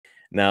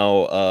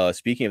Now,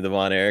 speaking of the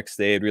Von Erichs,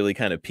 they had really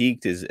kind of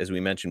peaked as we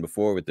mentioned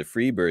before with the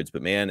Freebirds,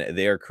 but man,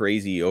 they are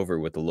crazy over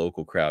with the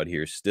local crowd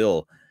here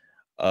still.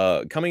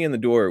 Coming in the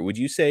door, would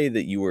you say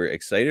that you were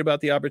excited about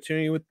the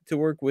opportunity to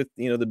work with,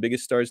 the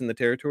biggest stars in the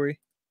territory?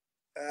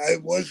 I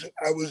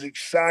was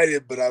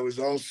excited, but I was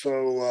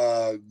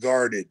also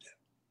guarded,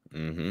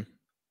 Mhm.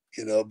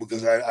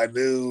 because I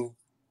knew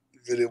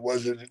that it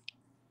wasn't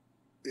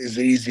as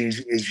easy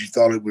as you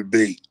thought it would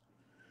be.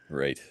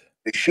 Right.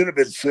 It should have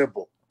been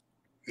simple.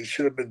 It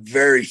should have been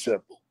very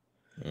simple,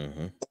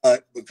 Mhm.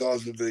 but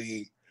because of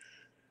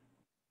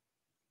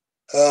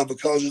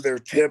their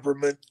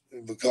temperament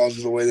and because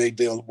of the way they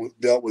dealt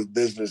with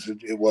business,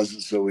 it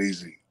wasn't so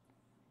easy.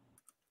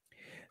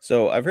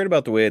 So I've heard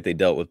about the way that they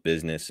dealt with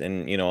business,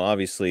 and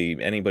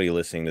obviously, anybody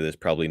listening to this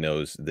probably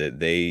knows that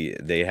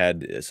they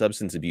had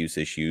substance abuse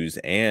issues,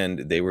 and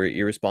they were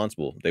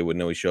irresponsible. They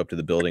wouldn't always show up to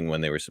the building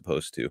when they were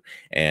supposed to,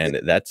 and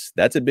that's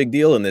a big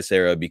deal in this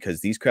era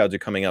because these crowds are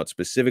coming out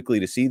specifically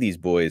to see these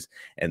boys,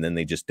 and then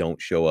they just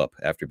don't show up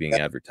after being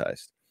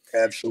advertised.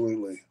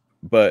 Absolutely.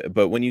 But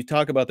when you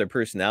talk about their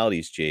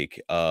personalities,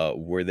 Jake,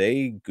 were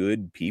they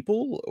good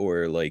people,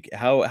 or like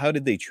how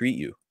did they treat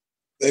you?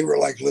 They were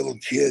like little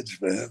kids,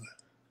 man.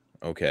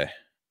 Okay.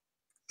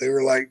 They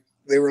were like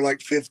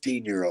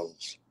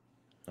 15-year-olds.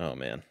 Oh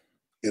man.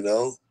 You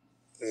know,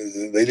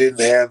 they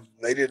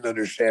didn't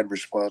understand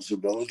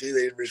responsibility.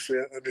 They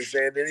didn't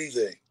understand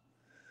anything.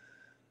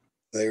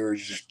 They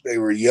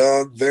were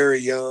young, very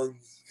young,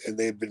 and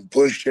they've been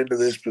pushed into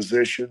this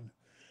position,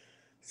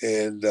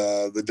 and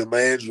the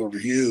demands were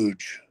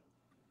huge,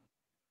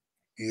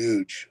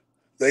 huge.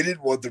 They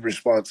didn't want the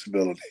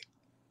responsibility.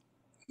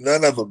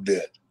 None of them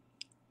did.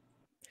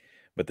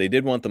 But they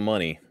did want the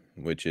money,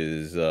 which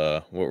is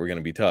what we're going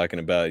to be talking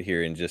about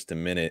here in just a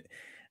minute.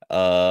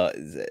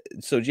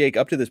 So Jake,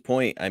 up to this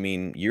point, I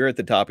mean, you're at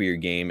the top of your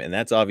game, and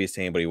that's obvious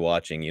to anybody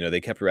watching.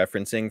 They kept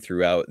referencing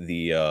throughout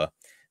the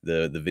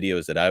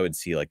videos that I would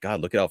see, like,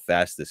 God, look at how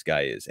fast this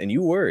guy is. And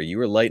you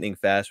were lightning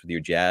fast with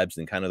your jabs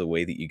and kind of the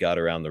way that you got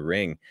around the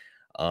ring.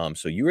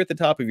 So you were at the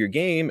top of your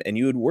game, and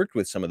you had worked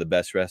with some of the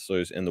best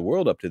wrestlers in the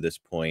world up to this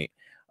point.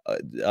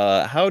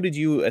 How did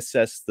you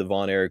assess the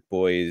Von Erich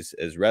boys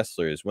as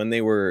wrestlers when they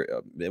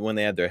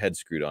had their heads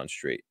screwed on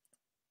straight?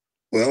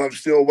 Well, I'm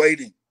still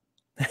waiting.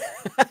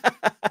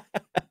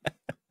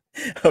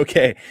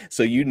 Okay,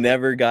 so you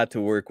never got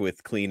to work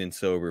with clean and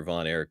sober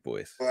Von Erich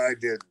boys. Well, I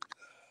didn't.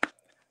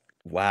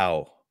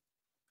 Wow.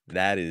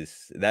 That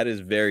is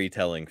very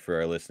telling for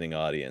our listening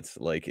audience.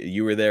 Like,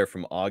 you were there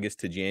from August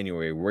to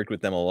January, worked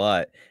with them a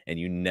lot, and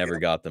you never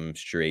Yep, got them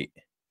straight.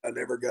 I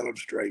never got them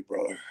straight,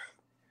 brother.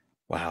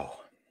 Wow.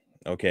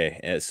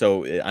 Okay.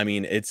 So I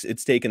mean,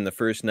 it's taken the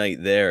first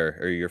night there,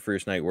 or your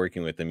first night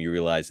working with them, you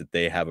realize that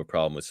they have a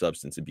problem with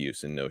substance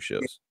abuse and no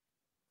shows.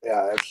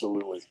 Yeah,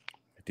 absolutely.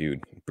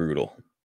 Dude, brutal.